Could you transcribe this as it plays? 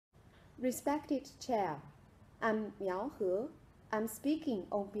Respected Chair, I'm Miao He. I'm speaking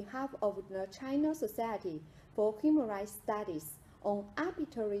on behalf of the China Society for Human Rights Studies on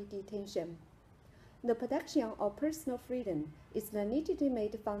arbitrary detention. The protection of personal freedom is the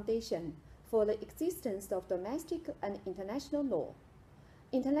legitimate foundation for the existence of domestic and international law.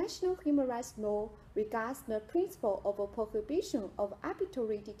 International human rights law regards the principle of a prohibition of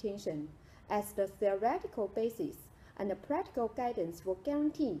arbitrary detention as the theoretical basis and the practical guidance for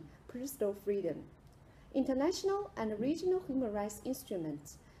guaranteeing personal freedom. International and regional human rights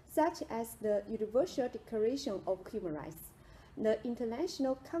instruments, such as the Universal Declaration of Human Rights, the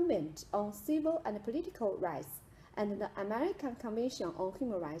International Convention on Civil and Political Rights, and the American Convention on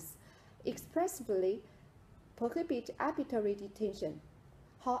Human Rights, expressly prohibit arbitrary detention.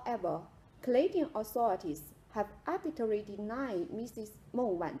 However, Canadian authorities have arbitrarily denied Mrs.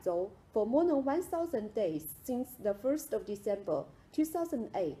 Meng Wanzhou for more than 1,000 days since the 1st of December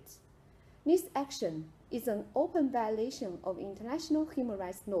 2008. This action is an open violation of international human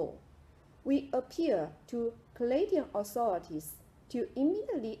rights law. We appeal to Canadian authorities to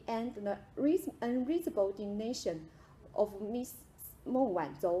immediately end the unreasonable detention of Ms. Meng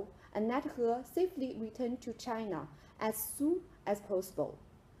Wanzhou and let her safely return to China as soon as possible.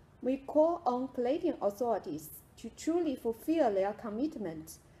 We call on Canadian authorities to truly fulfill their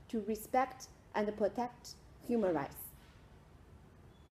commitment to respect and protect human rights.